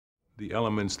the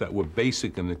elements that were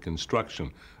basic in the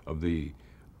construction of the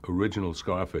original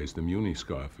Scarface, the Muni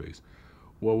Scarface,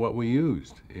 were what we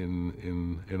used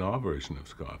in our version of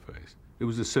Scarface. It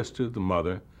was the sister, the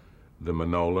mother, the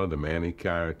Manola, the Manny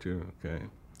character, okay?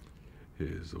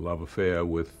 His love affair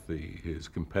with his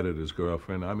competitor's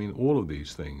girlfriend. I mean, all of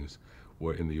these things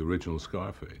were in the original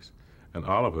Scarface. And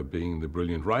Oliver, being the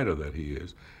brilliant writer that he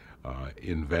is,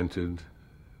 invented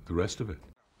the rest of it.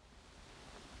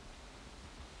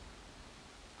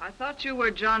 I thought you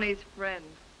were Johnny's friend.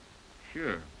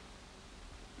 Sure.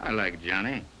 I like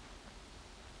Johnny,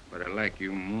 but I like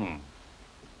you more.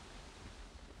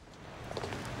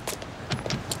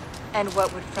 And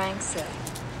what would Frank say?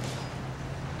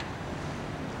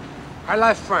 I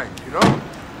like Frank, you know?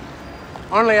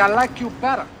 Only I like you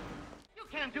better. You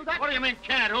can't do that. What do you mean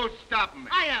can't? Who's stopping me?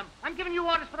 I am. I'm giving you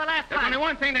orders for the last There's time. only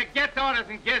one thing that gets orders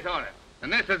and gives orders,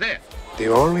 and this is it. The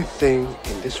only thing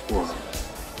in this world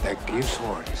that gives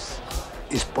orders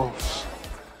is boss.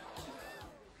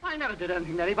 I never did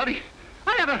anything to anybody.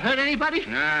 I never hurt anybody.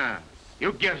 Nah,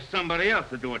 you give somebody else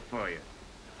to do it for you.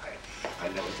 I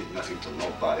never did nothing to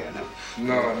nobody. I never.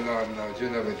 No. You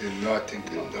never did nothing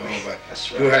to nobody.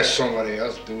 That's You right. had somebody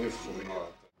else do it for you.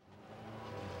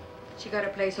 She got a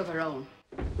place of her own.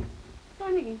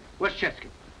 Funny. Where's Chesky?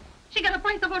 She got a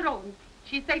place of her own.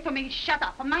 She say to me, shut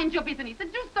up and mind your business.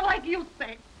 And just like you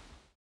say.